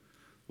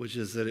 which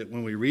is that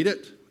when we read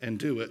it and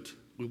do it,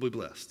 we'll be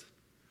blessed.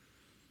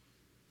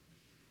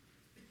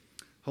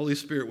 Holy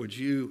Spirit, would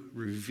you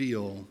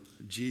reveal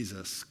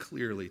Jesus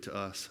clearly to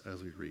us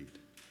as we read?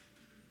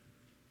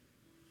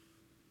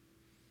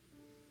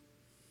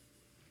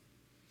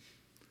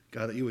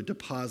 God, that you would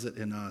deposit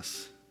in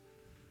us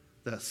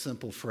that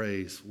simple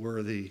phrase,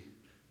 worthy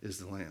is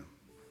the Lamb.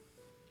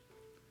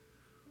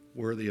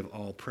 Worthy of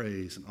all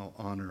praise and all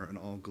honor and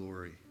all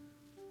glory.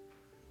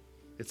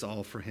 It's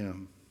all for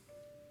him.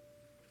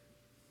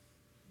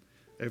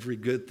 Every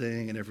good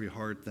thing and every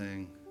hard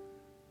thing,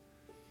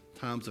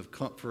 times of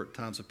comfort,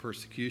 times of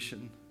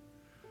persecution,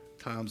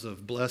 times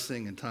of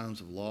blessing and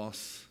times of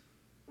loss,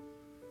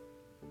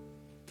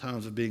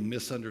 times of being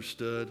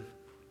misunderstood,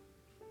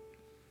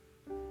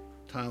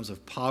 times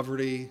of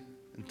poverty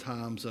and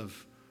times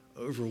of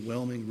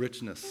overwhelming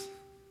richness.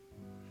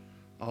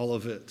 All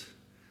of it,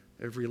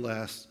 every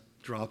last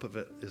drop of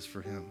it is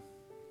for him.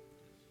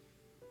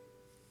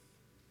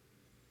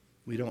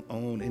 We don't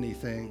own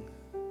anything.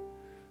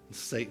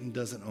 Satan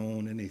doesn't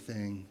own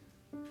anything.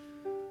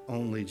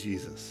 Only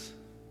Jesus.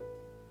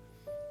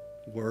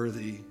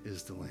 Worthy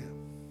is the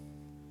Lamb.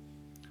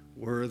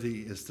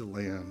 Worthy is the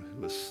Lamb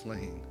who was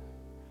slain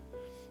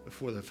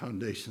before the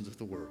foundations of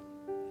the world.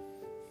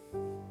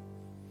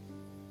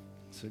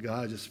 So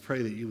God, I just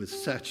pray that you would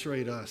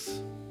saturate us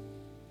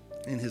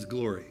in his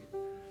glory,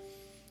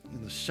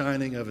 in the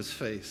shining of his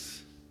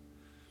face.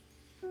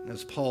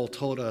 As Paul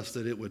told us,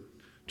 that it would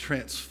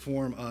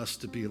transform us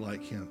to be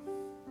like him.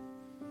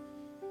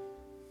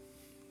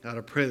 God,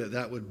 I pray that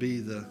that would be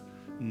the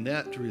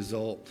net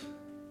result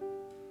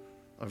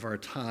of our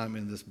time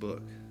in this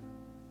book.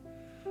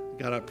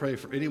 God, I pray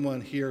for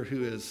anyone here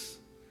who is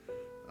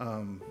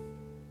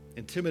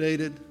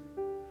intimidated,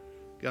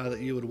 God, that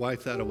you would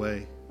wipe that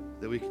away,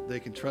 that they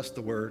can trust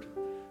the word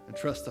and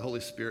trust the Holy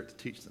Spirit to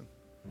teach them.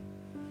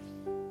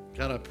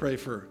 God, I pray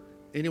for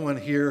anyone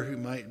here who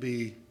might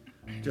be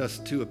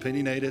just too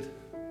opinionated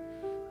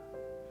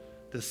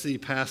to see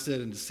past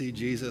it and to see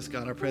Jesus.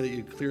 God, I pray that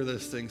you clear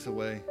those things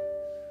away.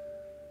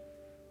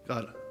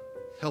 God,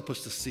 help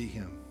us to see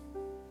him.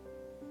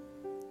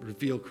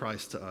 Reveal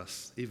Christ to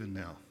us even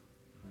now.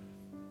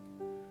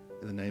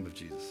 In the name of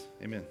Jesus,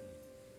 amen.